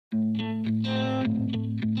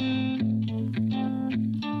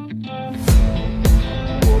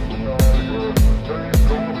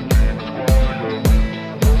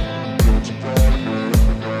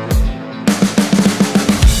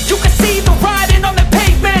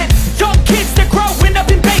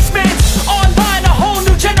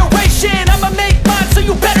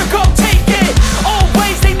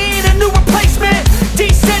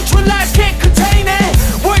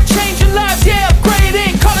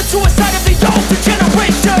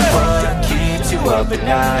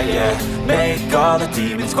make all the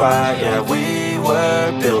demons quiet, yeah. We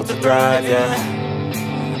were built to thrive,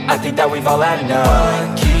 yeah. I think that we've all had enough.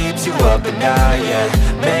 What keeps you up at night, yeah.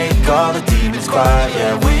 Make all the demons quiet,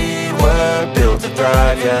 yeah. We were built to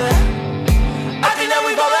thrive, yeah.